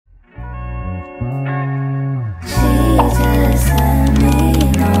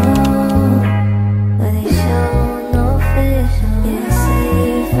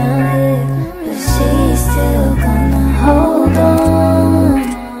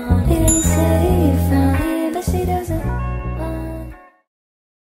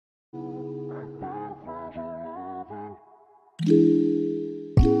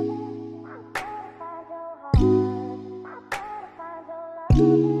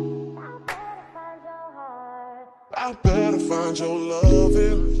I better find your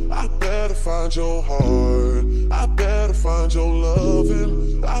loving. I better find your heart. I better find your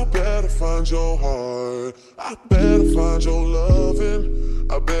loving. I better find your heart. I better find your loving.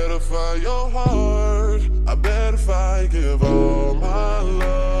 I better find your heart. I bet if I give all my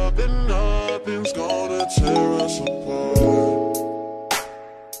love, then nothing's gonna tear us apart.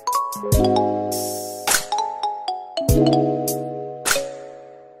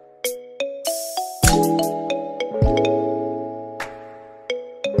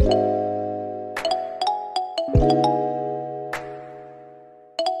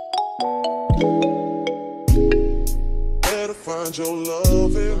 Find your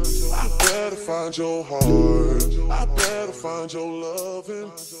loving, I better find your heart. I better find your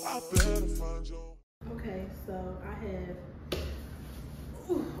loving, I better find your. Okay, so I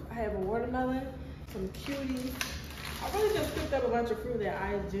have a watermelon, some cuties. I really just picked up a bunch of fruit that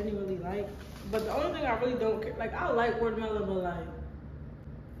I genuinely like, but the only thing I really don't care, like, I like watermelon, but like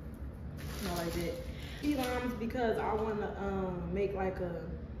not like that. Key limes because I want to make like a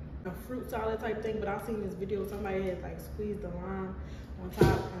fruit salad type thing, but I've seen this video somebody had like squeezed the lime on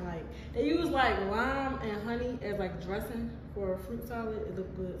top and like they use like lime and honey as like dressing for a fruit salad. It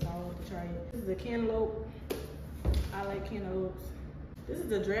looked good, so I want to try it. This is a cantaloupe. I like cantaloupes. This is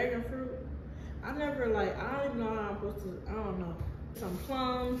the dragon fruit. I never like, I don't even know how I'm supposed to, I don't know. Some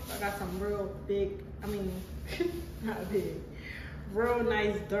plums. I got some real big, I mean not big, real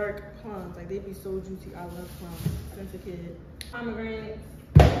nice dark plums. Like they be so juicy. I love plums since a kid. Pomegranate,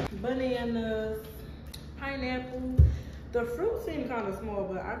 bananas, pineapple. The fruit seemed kind of small,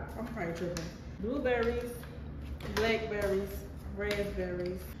 but I'm probably tripping. Blueberries, blackberries,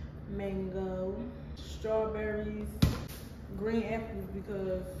 raspberries, mango, strawberries, green apples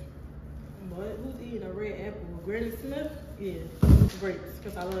because what? Who's eating a red apple? Granny Smith? Yeah, grapes,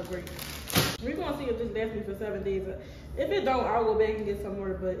 because I love grapes. We're gonna see if this lasts me for 7 days. If it don't, I'll go back and get some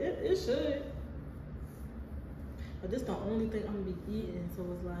more, but it should. But this is the only thing I'm gonna be eating, so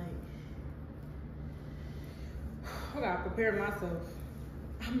it's like, I gotta prepare myself.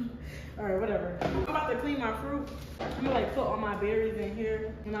 All right, whatever. I'm about to clean my fruit. I'm gonna like put all my berries in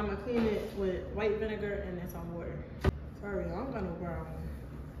here, and I'm gonna clean it with white vinegar and then some water. Sorry, I don't got no brown.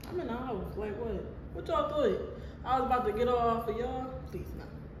 I'm in the house, like what? What y'all thought? I was about to get off for y'all? Please no.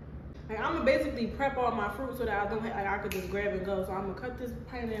 Like I'm gonna basically prep all my fruit so that I don't have, like I could just grab and go. So I'm gonna cut this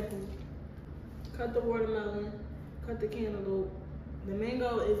pineapple, cut the watermelon, cut the cantaloupe. The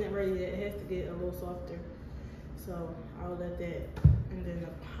mango isn't ready yet. It has to get a little softer. So I'll let that. And then the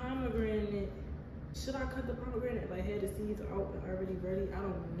pomegranate. Should I cut the pomegranate? Like had the seeds out and already ready? I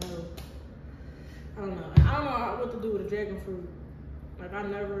don't know. I don't know what to do with a dragon fruit. Like I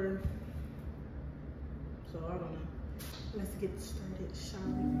never. So I don't know. Let's get started, shall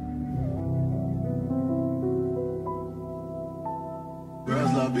we?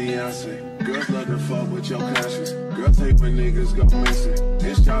 Girls love Beyonce, girls love to fuck with your conscience. Girls hate when niggas go missing.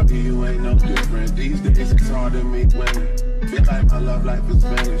 This job here, you ain't no different. These days it's hard to meet women. Feel like my love life is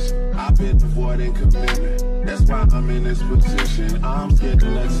finished. I've been avoiding commitment. That's why I'm in this position. I'm scared to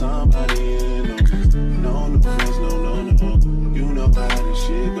let somebody in on this. No friends, no. You know how this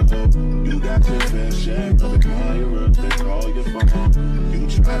shit go. You got your fair share of the call you up, they call your phone. You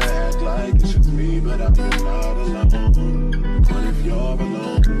try to act like it's just me, but I'm not alone. But if you're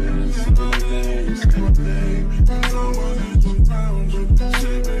alone, then it's same thing. No one is around you.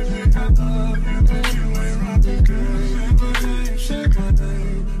 Say, baby, I love you, but you ain't rocking, girl. Say my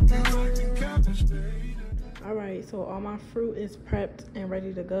name, you like the Captain Spade. All right, so all my fruit is prepped and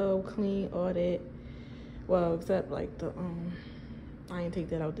ready to go. Clean, all that. Well, except like the I ain't take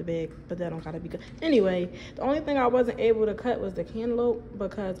that out the bag, but that don't gotta be good. Anyway, the only thing I wasn't able to cut was the cantaloupe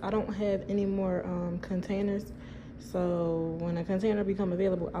because I don't have any more containers. So when a container become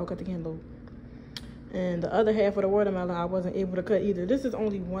available, I'll cut the cantaloupe. And the other half of the watermelon, I wasn't able to cut either. This is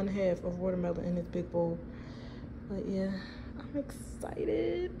only 1/2 of watermelon in this big bowl. But yeah, I'm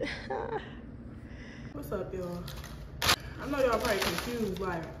excited. What's up, y'all? I know y'all probably confused,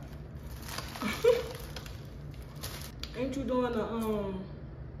 like, ain't you doing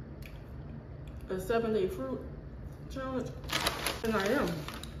a 7-day fruit challenge? And I am.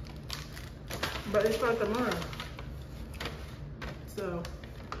 But it starts tomorrow. So,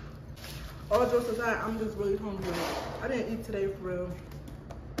 all jokes aside, I'm just really hungry. I didn't eat today for real.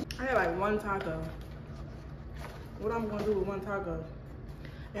 I had like 1 taco. What I'm gonna do with 1 taco?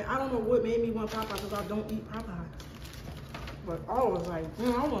 And I don't know what made me want Popeye because I don't eat Popeye. But I was like,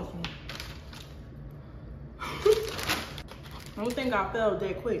 I want some. I don't think I fell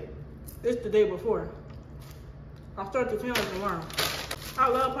that quick. It's the day before. I'll start the challenge tomorrow. I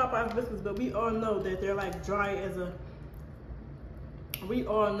love Popeye's biscuits, but we all know that they're like dry as a. We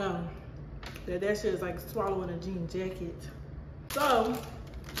all know that shit is like swallowing a jean jacket. So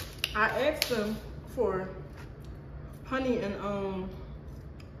I asked them for honey and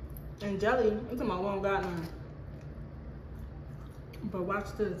jelly. Until my one got none. But watch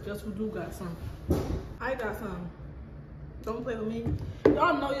this. Guess who do got some? I got some. Don't play with me.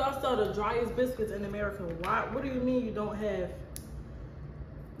 Y'all know y'all sell the driest biscuits in America. Why? What do you mean you don't have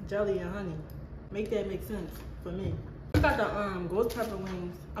jelly and honey? Make that make sense for me. I got the ghost pepper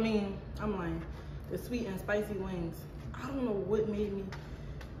wings. I mean, I'm lying. The sweet and spicy wings. I don't know what made me.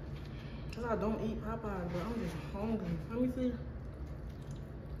 Cause I don't eat Popeyes, but I'm just hungry. Let me see.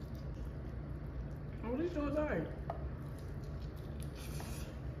 Oh, these joints alright.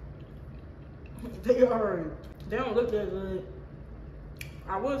 They alright. They don't look that good.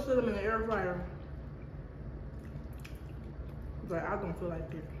 I would put them in the air fryer, but I don't feel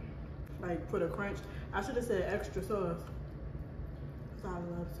like it. Like for the crunch, I should have said extra sauce. Cause I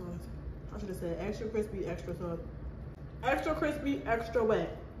love sauce. I should have said extra crispy, extra sauce. Extra crispy, extra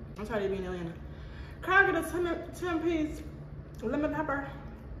wet. I'm tired of being in Atlanta. Can I get a 10-piece lemon pepper?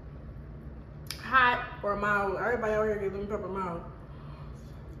 Hot or mild? Everybody out here get lemon pepper mild.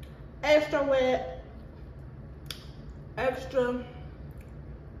 Extra wet. Extra.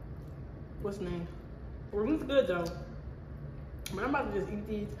 What's the name? Well, it's good though. But I'm about to just eat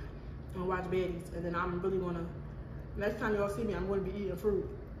these and watch baddies. And then I'm really gonna, next time y'all see me, I'm gonna be eating fruit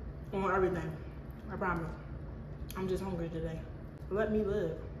on everything. I promise. I'm just hungry today. Let me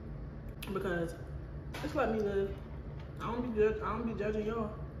live. Because just let me live. I don't be judging y'all.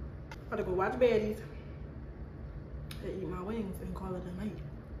 I'm about to go watch baddies and eat my wings and call it a night.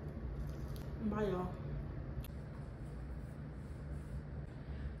 Bye y'all.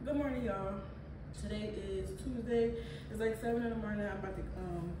 Good morning y'all. Today is Tuesday. It's like 7 in the morning. I'm about to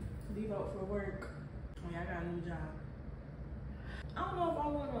leave out for work. Oh yeah, I got a new job. I don't know if I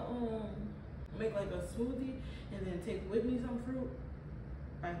wanna make like a smoothie and then take with me some fruit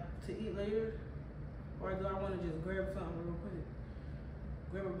like to eat later, or do I want to just grab something real quick,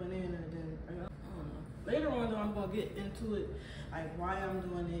 grab a banana and then I don't know. Later on though, I'm gonna get into it, like why I'm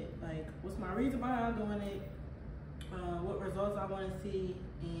doing it, like what's my reason behind doing it, what results I want to see,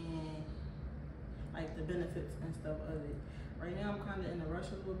 and like the benefits and stuff of it. Right now I'm kind of in a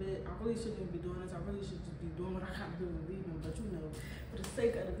rush a little bit. I really shouldn't even be doing this. I really should just be doing what I gotta do and leaving, but you know, for the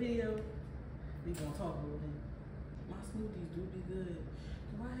sake of the video, we gonna talk a little bit. My smoothies do be good.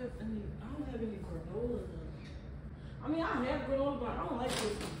 Do I have any? I don't have any granola though. I mean, I have granola, but I don't like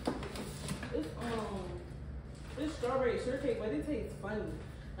this one. It's strawberry shortcake, but it tastes funny.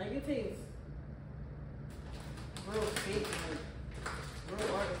 Like it tastes real fake, like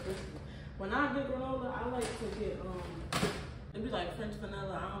real artificial. When I get granola, I like to get it'd be like French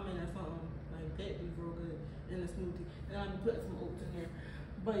vanilla almond or something like that. Be real good in the smoothie, and I'll be putting some oats in there.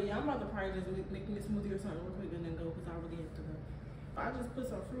 But yeah, I'm about to probably just make me a smoothie or something real quick and then go because I really have to go. I just put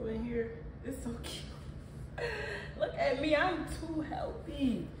some fruit in here. It's so cute. Look at me, I'm too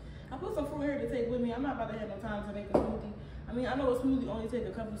healthy. I put some fruit here to take with me. I'm not about to have no time to make a smoothie. I mean, I know a smoothie only take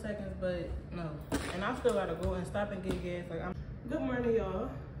a couple seconds, but no. And I still gotta go and stop and get gas. Like, Good morning, y'all.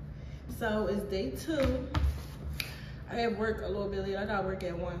 So it's day 2. I have work a little bit late. I got work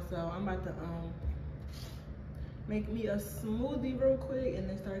at 1, so I'm about to make me a smoothie real quick and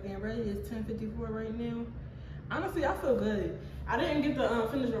then start getting ready. It's 10:54 right now. Honestly, I feel good. I didn't get to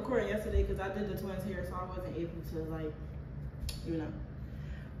finish recording yesterday because I did the twins hair, so I wasn't able to, like, you know.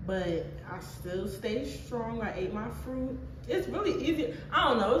 But I still stay strong. I ate my fruit. It's really easy. I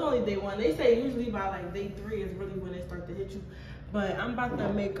don't know. It's only day 1. They say usually by like day 3 is really when they start to hit you. But I'm about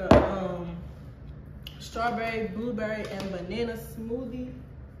to make a strawberry, blueberry, and banana smoothie.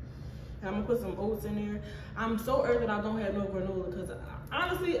 And I'm gonna put some oats in there. I'm so irritated I don't have no granola because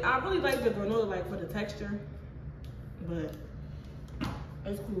honestly, I really like the granola like for the texture, but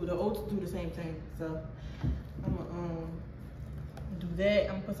it's cool. The oats do the same thing. So I'm gonna do that.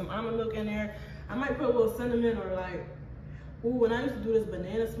 I'm gonna put some almond milk in there. I might put a little cinnamon or like, ooh, when I used to do this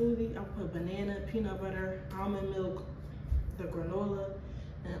banana smoothie, I put banana, peanut butter, almond milk, the granola,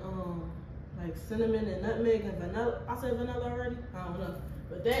 and like cinnamon and nutmeg and vanilla. I said vanilla already? I don't know.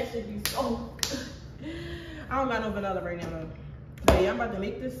 But that should be so good. I don't got no vanilla right now though. But yeah, I'm about to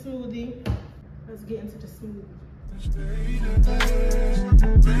make this smoothie. Let's get into the smoothie.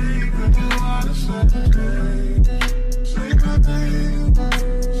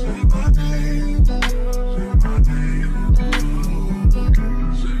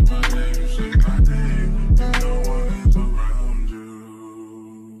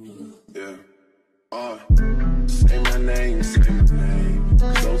 Say my name, say my name.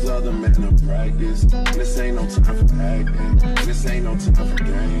 practice. This ain't no time for acting. This ain't no time for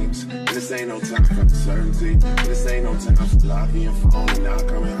games. This ain't no time for uncertainty. This ain't no time for blocking your phone and not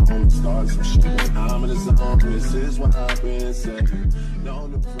coming home and start some shit. I'm in the zone. This is what I've been saying. No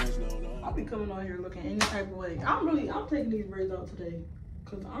new friends, no. I'll be coming on here looking any type of way. I'm taking these braids out today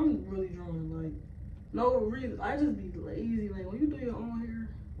because I'm really drawing. Like, no reason. I just be lazy. Like, when you do your own hair,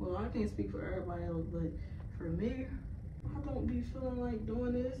 well, I can't speak for everybody else, but for me, I don't be feeling like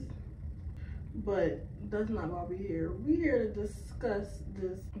doing this. But that's not why we're here. We're here to discuss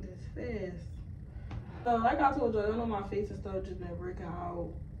this fast. So, like I told you, I know my face and stuff just been breaking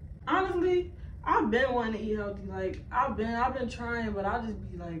out. Honestly, I've been wanting to eat healthy. Like, I've been trying, but I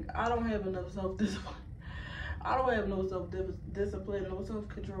just be like, I don't have enough self-discipline. I don't have no self-discipline, no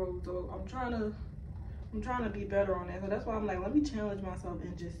self-control. So I'm trying to be better on that. So that's why I'm like, let me challenge myself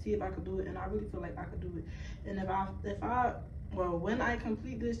and just see if I could do it. And I really feel like I could do it. And when I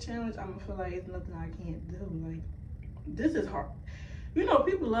complete this challenge, I'm gonna feel like it's nothing I can't do. Like, this is hard. You know,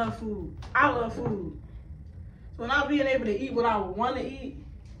 people love food. I love food. So not being able to eat what I want to eat,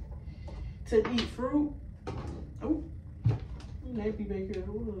 to eat fruit. Oh, nappy back here.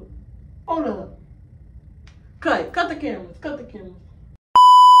 Hold up. Cut the cameras.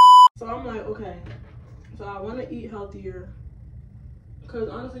 So I'm like, okay. So I want to eat healthier. Because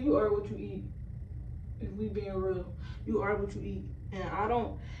honestly, you are what you eat. If we being real, you are what you eat. And I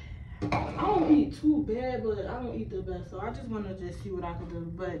don't eat too bad, but I don't eat the best. So I just want to just see what I can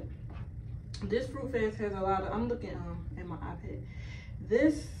do. But this fruit fast has a lot of, I'm looking at my iPad.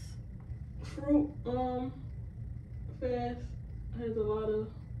 This fruit fast has a lot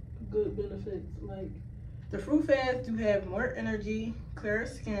of good benefits. Like, the fruit fast do have more energy, clearer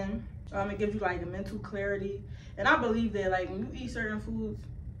skin. It gives you like a mental clarity. And I believe that, like, when you eat certain foods,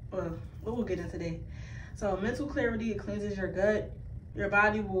 well, we'll get into that. So mental clarity, it cleanses your gut. Your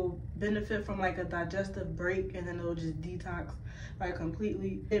body will benefit from like a digestive break, and then it'll just detox like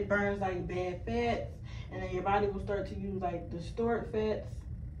completely. It burns like bad fats, and then your body will start to use like the stored fats.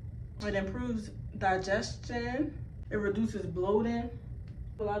 It improves digestion. It reduces bloating.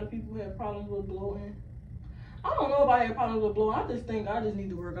 A lot of people have problems with bloating. I don't know if I have problems with bloating. I just think I just need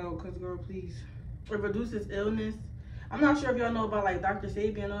to work out, because girl, please. It reduces illness. I'm not sure if y'all know about like Dr.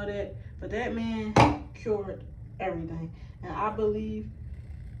 Sabi and all that, but that man cured everything. And I believe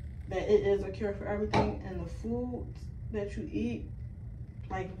that it is a cure for everything. And the foods that you eat,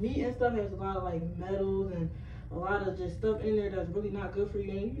 like meat and stuff, has a lot of like metals and a lot of just stuff in there that's really not good for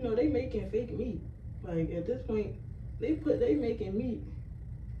you. And you know, they making fake meat. Like, at this point, they making meat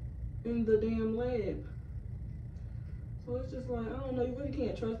in the damn lab. So it's just like, I don't know, you really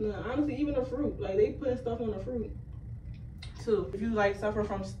can't trust nothing. Honestly, even the fruit, like, they putting stuff on the fruit too. If you like suffer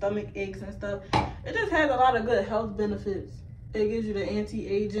from stomach aches and stuff, it just has a lot of good health benefits. It gives you the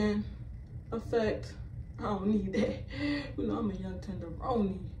anti-aging effect. I don't need that. You know, I'm a young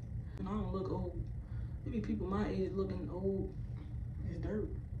tenderoni and I don't look old. Maybe people my age looking old is dirt.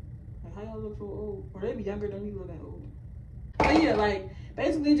 Like, how y'all look so old? Or they be younger than me looking old. But yeah, like,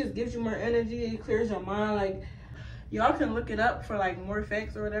 basically it just gives you more energy. It clears your mind. Like, y'all can look it up for like more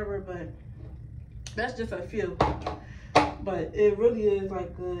facts or whatever, but that's just a few. But it really is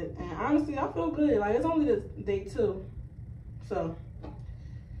like good. And honestly, I feel good. Like, it's only this day 2. So,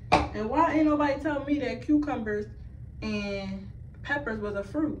 and why ain't nobody telling me that cucumbers and peppers was a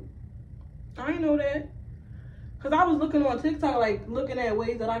fruit? I ain't know that. Cause I was looking on TikTok, like looking at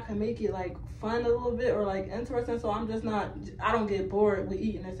ways that I can make it like fun a little bit or like interesting. So I'm just not, I don't get bored with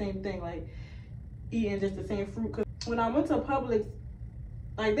eating the same thing, like eating just the same fruit. Cause when I went to Publix,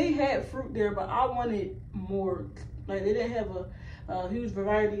 like they had fruit there, but I wanted more. Like, they didn't have a huge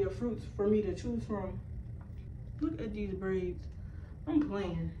variety of fruits for me to choose from. Look at these braids. I'm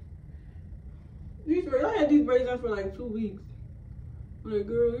playing. These braids, I had these braids on for like 2 weeks. Like,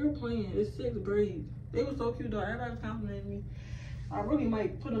 girl, you're playing. It's 6 braids. They were so cute though. Everybody was complimenting me. I really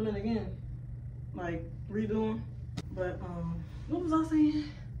might put them in again. Like, redo them. But, what was I saying?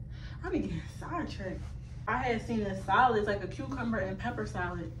 I be getting sidetracked. I had seen a salad. It's like a cucumber and pepper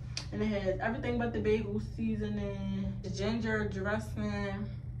salad. And it has everything but the bagel seasoning, the ginger dressing,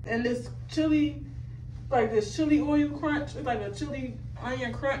 and this chili, like this chili oil crunch. It's like a chili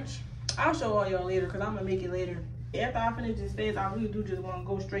onion crunch. I'll show all y'all later, because I'm going to make it later. After I finish this fast, I really do just want to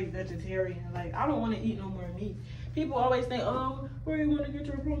go straight vegetarian. Like, I don't want to eat no more meat. People always think, oh, where you want to get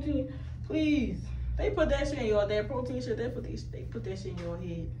your protein? Please. They put that shit in your, that protein shit, they put that shit in your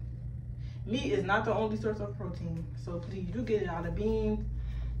head. Meat is not the only source of protein. So please, you get it out of beans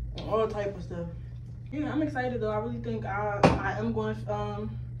and all type of stuff. Yeah, I'm excited though. I really think I am going to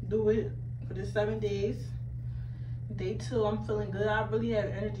do it for the 7 days. Day 2, I'm feeling good. I really have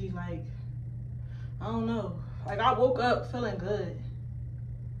energy. Like, I don't know. Like, I woke up feeling good.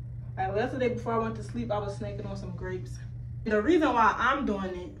 Like, yesterday before I went to sleep, I was snacking on some grapes. The reason why I'm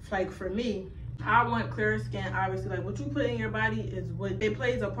doing it, like, for me, I want clear skin, obviously. Like, what you put in your body is what it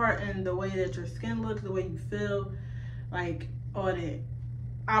plays a part in the way that your skin looks, the way you feel, like, all that.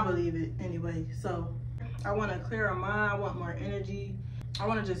 I believe it anyway. So, I want a clearer mind. I want more energy. I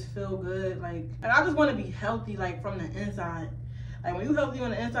want to just feel good. Like, and I just want to be healthy, like, from the inside. Like, when you're healthy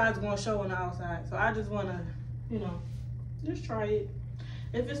on the inside, it's going to show on the outside. So, I just want to, you know, just try it.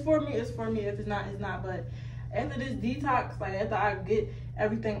 If it's for me, it's for me. If it's not, it's not. But after this detox, like, after I get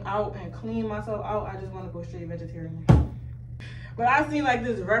everything out and clean myself out, I just want to go straight vegetarian. But I seen, like,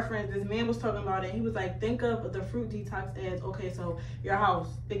 this reference. This man was talking about it. He was like, think of the fruit detox as, okay, so your house,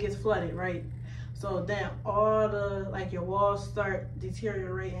 it gets flooded, right? So then all the, like, your walls start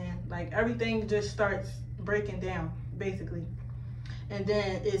deteriorating. Like, everything just starts breaking down, basically. And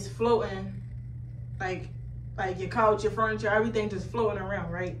then it's floating, like your couch, your furniture, everything just floating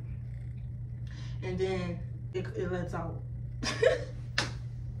around, right? And then it lets out.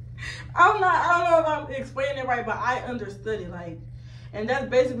 I don't know if I'm explaining it right, but I understood it. Like, and that's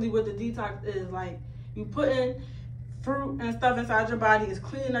basically what the detox is. Like, you put in fruit and stuff inside your body, it's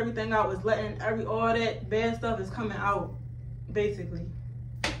cleaning everything out, it's letting all that bad stuff is coming out, basically.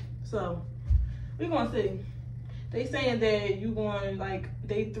 So we're gonna see. They saying that you going, like,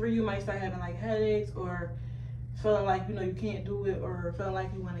 day 3, you might start having, like, headaches or feeling like, you know, you can't do it or feeling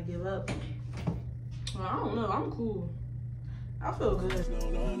like you want to give up. Well, I don't know. I'm cool. I feel good.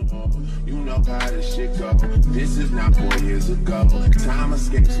 No. You know how this shit go. This is not 4 years ago. Time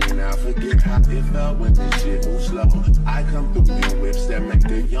escapes me now. Forget how it felt when this shit moves slow. I come through in whips that make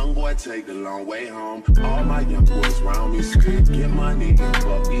the young boy take the long way home. All my young boys round me scream, get money and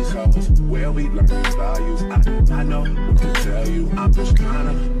fuck these hoes. Where we learn these values, I know what to tell you. I'm just trying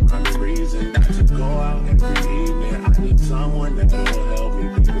to find a reason not to go out every evening. I need someone that'll help me.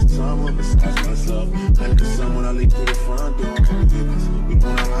 Think of someone besides myself. I need someone I leave through the front door. We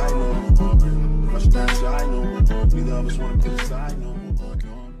wanna hide no more. Crush that side no more. Neither of us wanna put aside no more.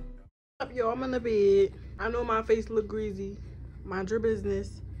 Up, yo, I'm in the bed. I know my face look greasy. Mind your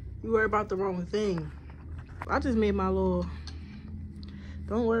business. You worry about the wrong thing. I just made my little.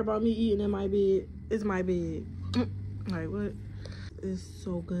 Don't worry about me eating in my bed. It's my bed. Like, what? It's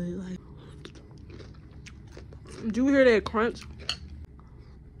so good. Like, did you hear that crunch?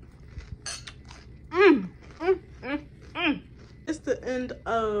 It's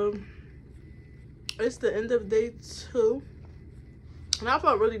the end of day 2, and I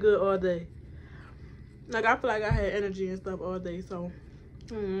felt really good all day. Like, I feel like I had energy and stuff all day, so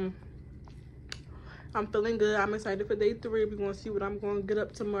I'm feeling good. I'm excited for day 3. We're gonna see what I'm gonna get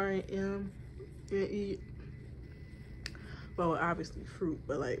up tomorrow and eat. Well, obviously fruit,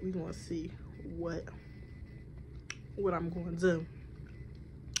 but like, we gonna see what I'm gonna do.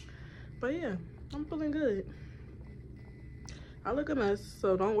 But yeah, I'm feeling good. I look a mess,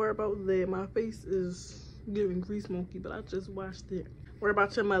 so don't worry about that. My face is giving grease monkey, but I just washed it. Worry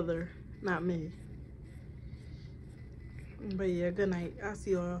about your mother, not me. But yeah, good night. I'll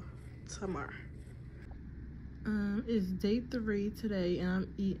see y'all tomorrow. It's day 3 today, and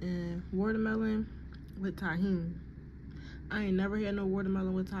I'm eating watermelon with tahini. I ain't never had no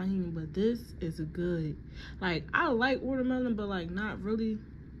watermelon with tahini, but this is good. Like, I like watermelon, but like, not really.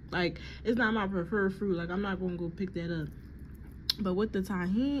 Like, it's not my preferred fruit. Like, I'm not gonna go pick that up. But with the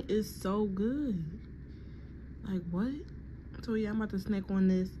tahini, it's so good. Like, what? So yeah, I'm about to snack on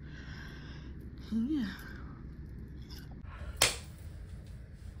this. Yeah.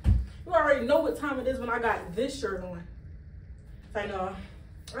 You already know what time it is when I got this shirt on. I know.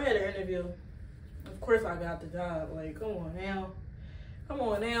 I had an interview. Of course I got the job. Like, come on now. Come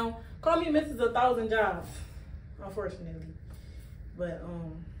on now. Call me Mrs. 1,000 Jobs. Unfortunately. But,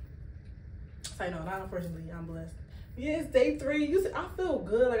 I know, not unfortunately, I'm blessed. Yeah, it's day 3. You see, I feel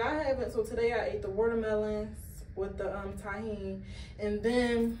good. Like, I haven't. So today I ate the watermelons with the tahini, and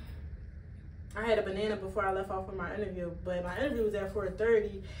then I had a banana before I left out for my interview. But my interview was at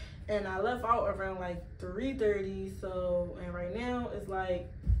 4:30, and I left out around like 3:30. So, and right now it's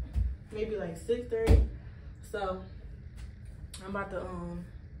like maybe like 6:30. So I'm about to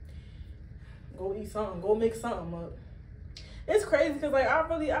go eat something, go make something up. It's crazy because like I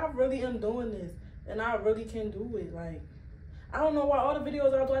really am doing this. And I really can do it. Like, I don't know why all the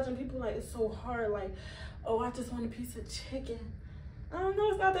videos I was watching, people like, it's so hard. Like, oh, I just want a piece of chicken. I don't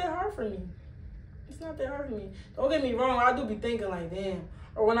know. It's not that hard for me. It's not that hard for me. Don't get me wrong. I do be thinking like, damn.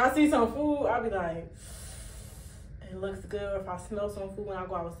 Or when I see some food, I'll be like, it looks good. Or if I smell some food when I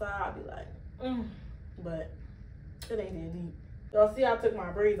go outside, I'll be like, But it ain't that deep. Y'all see I took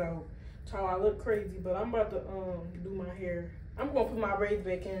my braids out how I look crazy, but I'm about to do my hair. I'm gonna put my braids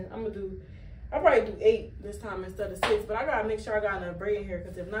back in. I'll probably do 8 this time instead of 6, but I gotta make sure I got enough braid hair,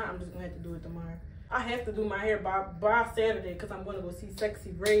 because if not, I'm just gonna have to do it tomorrow. I have to do my hair by Saturday, because I'm gonna go see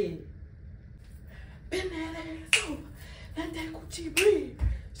Sexy Red. Bend that ass over, let that Gucci breathe.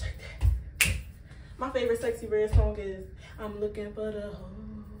 Shake that. My favorite Sexy Red song is I'm looking for the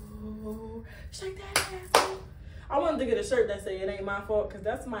hoe. Shake that ass over. I wanted to get a shirt that say it ain't my fault, because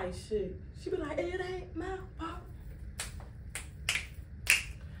that's my shit. She be like, it ain't my fault.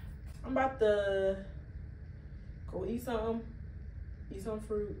 I'm about to go eat some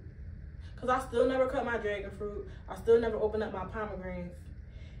fruit. Cause I still never cut my dragon fruit. I still never opened up my pomegranates.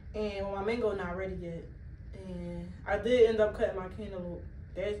 And well, my mango not ready yet. And I did end up cutting my cantaloupe.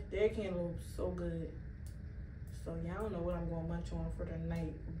 Their cantaloupe's so good. So yeah, I don't know what I'm gonna munch on for the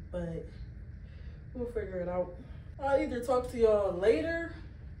night, but we'll figure it out. I'll either talk to y'all later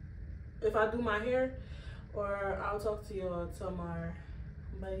if I do my hair, or I'll talk to y'all tomorrow.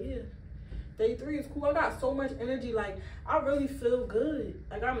 But yeah, day 3 is cool. I got so much energy. Like, I really feel good.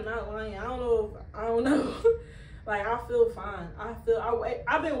 Like, I'm not lying. I don't know. Like, I feel fine.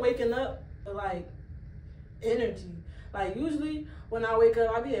 I've been waking up with, like, energy. Like, usually when I wake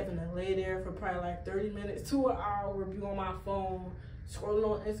up, I be having to lay there for probably like 30 minutes to an hour, be on my phone, scrolling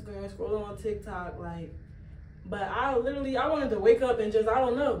on Instagram, scrolling on TikTok, like. But I wanted to wake up and just, I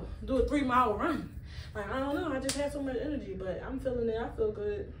don't know, do a 3-mile run. Like, I don't know, I just had so much energy, but I'm feeling it. I feel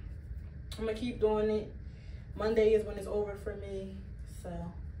good. I'm gonna keep doing it. Monday is when it's over for me. So,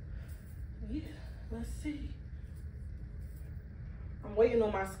 yeah, let's see. I'm waiting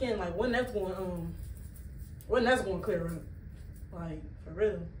on my skin, like, when that's going to clear up. Like, for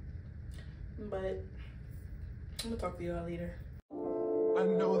real. But I'm gonna talk to y'all later. I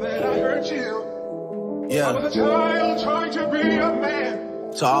know that I hurt you. Yeah. I was a child trying to be a man.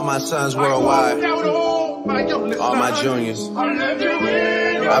 To all my sons worldwide, all my juniors, I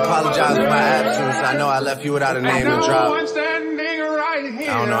apologize for my absence. I know I left you without a name to drop. I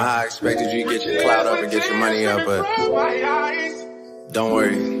don't know how I expected you to get your clout up and get your money up, but don't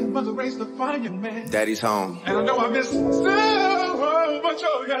worry, Daddy's home. And I know I missed so much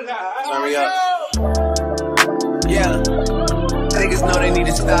of your life. Turn me up. Yeah, niggas know they need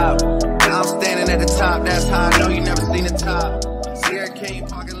to stop. And I'm standing at the top, that's how I know you never seen the top.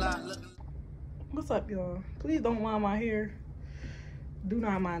 What's up, y'all? Please don't mind my hair. Do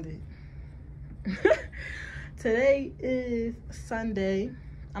not mind it. Today is Sunday.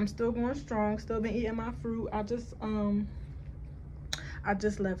 I'm still going strong. Still been eating my fruit. I just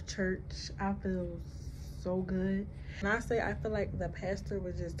left church. I feel so good. And I say I feel like the pastor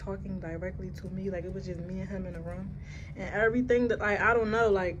was just talking directly to me. Like, it was just me and him in the room. And everything that, like, I don't know.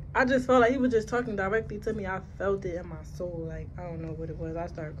 Like, I just felt like he was just talking directly to me. I felt it in my soul. Like, I don't know what it was. I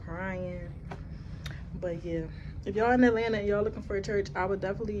started crying. But yeah, if y'all in Atlanta and y'all looking for a church, I would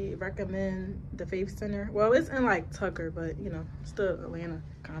definitely recommend the Faith Center. Well, it's in like Tucker, but you know, still Atlanta,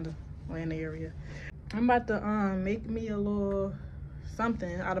 kind of Atlanta area. I'm about to make me a little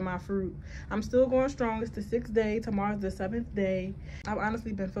something out of my fruit. I'm still going strong. It's the 6th day. Tomorrow's the 7th day. I've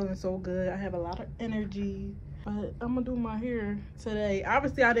honestly been feeling so good. I have a lot of energy. But I'm gonna do my hair today.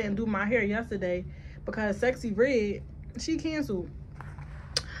 Obviously, I didn't do my hair yesterday because Sexy Red, she canceled.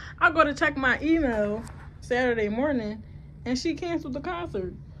 I go to check my email Saturday morning and she canceled the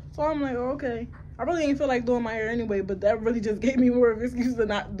concert. So I'm like, oh, okay. I really didn't feel like doing my hair anyway, but that really just gave me more of an excuse to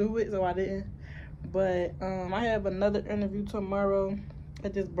not do it, so I didn't. But I have another interview tomorrow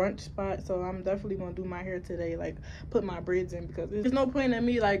at this brunch spot, so I'm definitely gonna do my hair today, like put my braids in, because there's no point in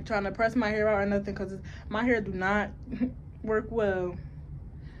me like trying to press my hair out or nothing, because my hair do not work well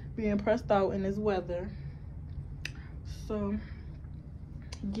being pressed out in this weather. So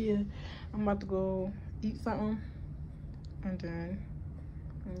yeah, I'm about to go eat something and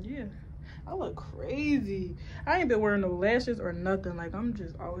yeah, I look crazy. I ain't been wearing no lashes or nothing. Like, I'm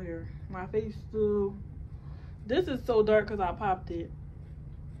just out here. My face still, this is so dark because I popped it.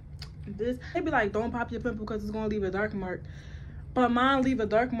 This, they be like, don't pop your pimple because it's gonna leave a dark mark, but mine leave a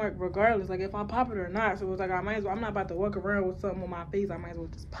dark mark regardless, like if I pop it or not. So it's like, I might as well, I'm not about to walk around with something on my face. I might as well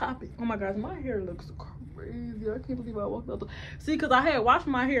just pop it. Oh my gosh, my hair looks crazy. I can't believe I walked out. See, because I had washed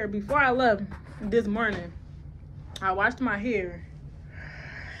my hair before I left this morning. I washed my hair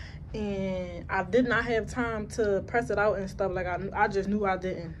and I did not have time to press it out and stuff. Like, I just knew I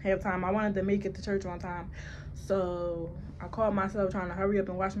didn't have time. I wanted to make it to church on time, so I called myself trying to hurry up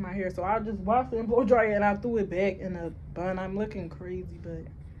and wash my hair. So I just washed it and blow dry it, and I threw it back in a bun. I'm looking crazy, but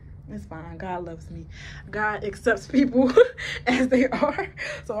it's fine. God loves me. God accepts people as they are.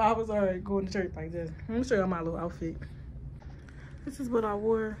 So I was alright going to church like this. Let me show you my little outfit. This is what I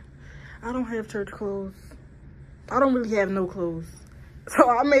wore. I don't have church clothes. I don't really have no clothes. So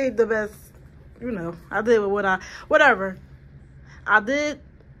I made the best, you know, I did with whatever. I did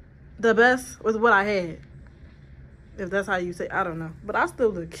the best with what I had. If that's how you say, I don't know. But I still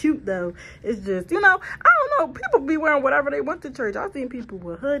look cute though. It's just, you know, I don't know. People be wearing whatever they want to church. I've seen people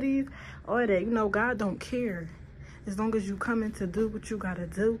with hoodies, all that. You know, God don't care. As long as you come in to do what you gotta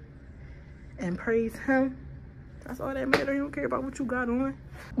do and praise him, that's all that matters. He don't care about what you got on.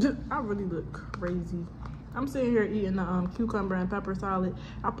 I really look crazy. I'm sitting here eating the cucumber and pepper salad.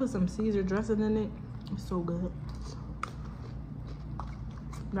 I put some Caesar dressing in it. It's so good.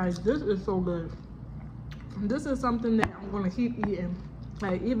 Guys, this is so good. This is something that I'm gonna keep eating.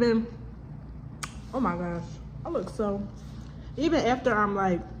 Like, even, oh my gosh, I look so, even after I'm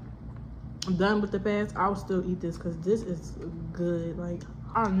like done with the fast, I'll still eat this because this is good. Like,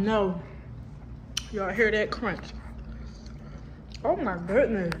 I know y'all hear that crunch. Oh my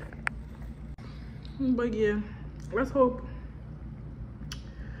goodness. But yeah, let's hope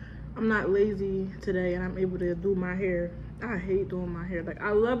I'm not lazy today and I'm able to do my hair. I hate doing my hair. Like,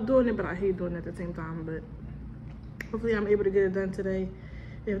 I love doing it, but I hate doing it at the same time. But hopefully I'm able to get it done today.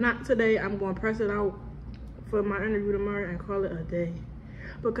 If not today, I'm going to press it out for my interview tomorrow and call it a day.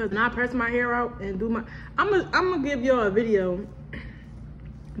 Because when I press my hair out and do my, I'm gonna give y'all a video.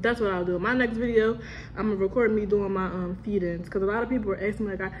 That's what I'll do. My next video, I'm gonna record me doing my feed-ins. Because a lot of people were asking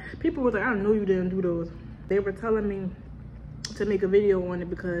me, like, people were like, I know you didn't do those. They were telling me to make a video on it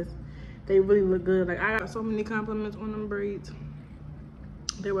because they really look good. Like, I got so many compliments on them braids.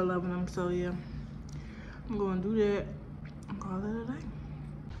 They were loving them. So yeah, I'm gonna do that and call it a day.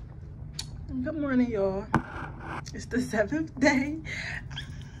 Good morning, y'all. It's the 7th day.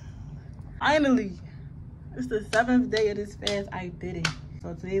 Finally, it's the 7th day of this fast. I did it.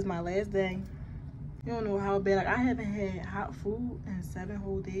 So today's my last day. You don't know how bad, like, I haven't had hot food in 7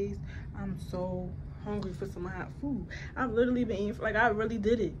 whole days. I'm so hungry for some hot food. I've literally been eating, like, I really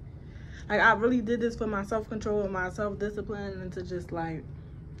did it. Like, I really did this for my self-control and my self-discipline and to just, like,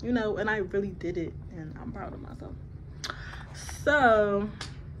 you know, and I really did it. And I'm proud of myself. So,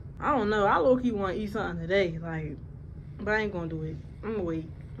 I don't know. I low-key want to eat something today, like, but I ain't gonna do it. I'm gonna wait.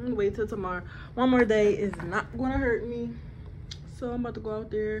 I'm gonna wait till tomorrow. One more day is not gonna hurt me. So I'm about to go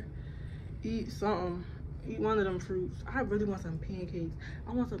out there, eat something, eat one of them fruits. I really want some pancakes.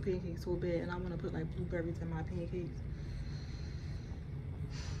 I want some pancakes so bad, and I want to put like blueberries in my pancakes.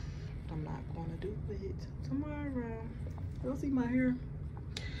 I'm not gonna do it tomorrow. You'll see my hair.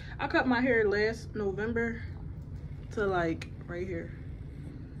 I cut my hair last November to like right here.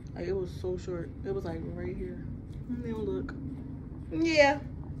 Like, it was so short. It was like right here. And now look. Yeah.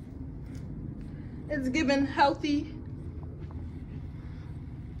 It's giving healthy.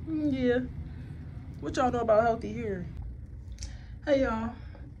 Yeah. What y'all know about healthy hair? Hey y'all.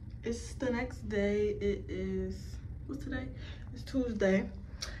 It's the next day. It is, what's today? It's Tuesday.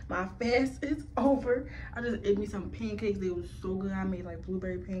 My fast is over. I just ate me some pancakes. They was so good. I made like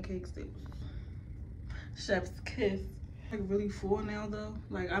blueberry pancakes. They was chef's kiss. Like, really full now though.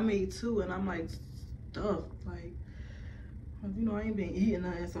 Like, I made 2 and I'm like stuffed. Like, you know, I ain't been eating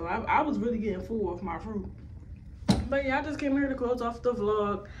nothing, so I was really getting full off my fruit. But yeah, I just came here to close off the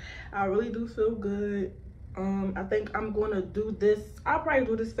vlog. I really do feel good. I think I'm gonna do this. I'll probably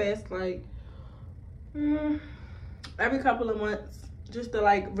do this fast like every couple of months, just to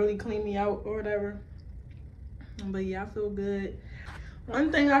like really clean me out or whatever. But yeah, I feel good.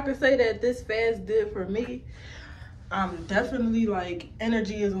 One thing I could say that this fast did for me, definitely like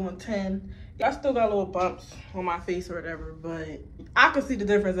energy is on 10. I still got little bumps on my face or whatever, but I can see the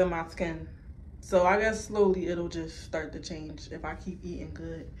difference in my skin. So I guess slowly it'll just start to change if I keep eating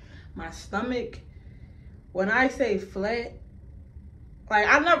good. My stomach, when I say flat,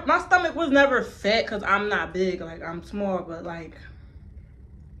 like my stomach was never fat because I'm not big, like I'm small, but like,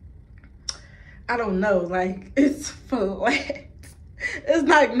 I don't know, like it's flat. It's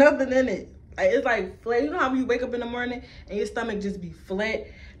like nothing in it. Like, it's like flat. You know how you wake up in the morning and your stomach just be flat?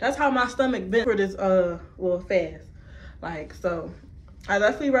 That's how my stomach been for this little fast. Like, so I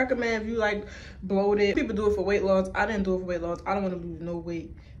definitely recommend if you like bloated. People do it for weight loss. I didn't do it for weight loss. I don't want to lose no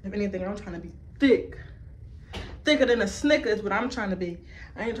weight. If anything, I'm trying to be thick. Thicker than a Snickers, but I'm trying to be.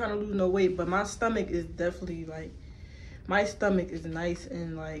 I ain't trying to lose no weight, but my stomach is definitely like, my stomach is nice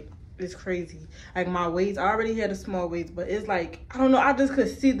and like, it's crazy. Like my waist, I already had a small waist, but it's like, I don't know, I just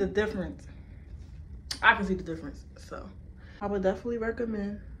could see the difference. I can see the difference. So I would definitely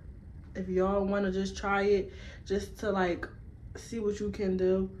recommend if y'all want to just try it, just to like see what you can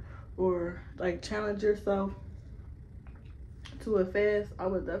do or like challenge yourself. to a fast, I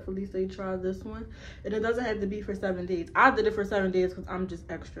would definitely say try this one. And it doesn't have to be for 7 days. I did it for 7 days because I'm just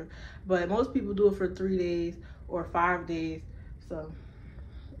extra, but most people do it for 3 days or 5 days, so,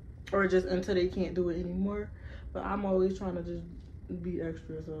 or just until they can't do it anymore. But I'm always trying to just be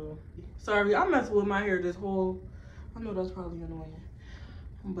extra. So sorry, I'm messing with my hair this whole, I know that's probably annoying,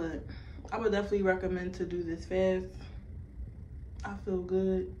 but I would definitely recommend to do this fast. I feel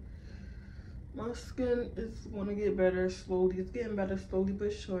good. My skin is gonna get better slowly. It's getting better slowly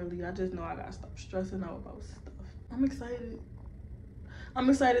but surely. I just know I gotta stop stressing out about stuff. I'm excited. I'm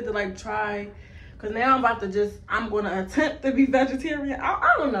excited to like try, cause now I'm gonna attempt to be vegetarian.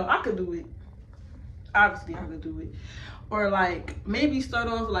 I don't know, I could do it. Obviously I could do it. Or like maybe start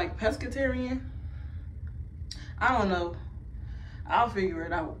off like pescatarian. I don't know. I'll figure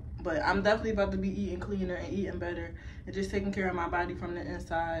it out. But I'm definitely about to be eating cleaner and eating better and just taking care of my body from the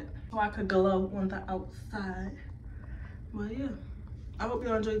inside so I could glow on the outside. But yeah, I hope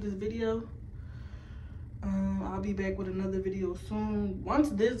y'all enjoyed this video. I'll be back with another video soon. Once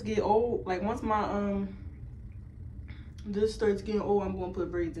this get old, like once my this starts getting old, I'm gonna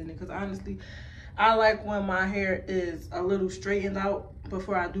put braids in it, because honestly I like when my hair is a little straightened out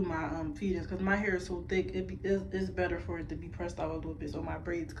before I do my feedings, because my hair is so thick. It's better for it to be pressed out a little bit so my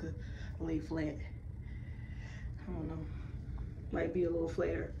braids could lay flat. I don't know, might be a little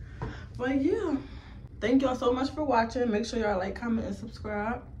flatter. But yeah, thank y'all so much for watching. Make sure y'all like, comment, and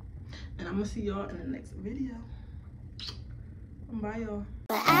subscribe, and I'm gonna see y'all in the next video. Bye y'all.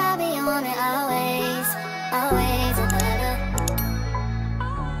 But I'll be on it always.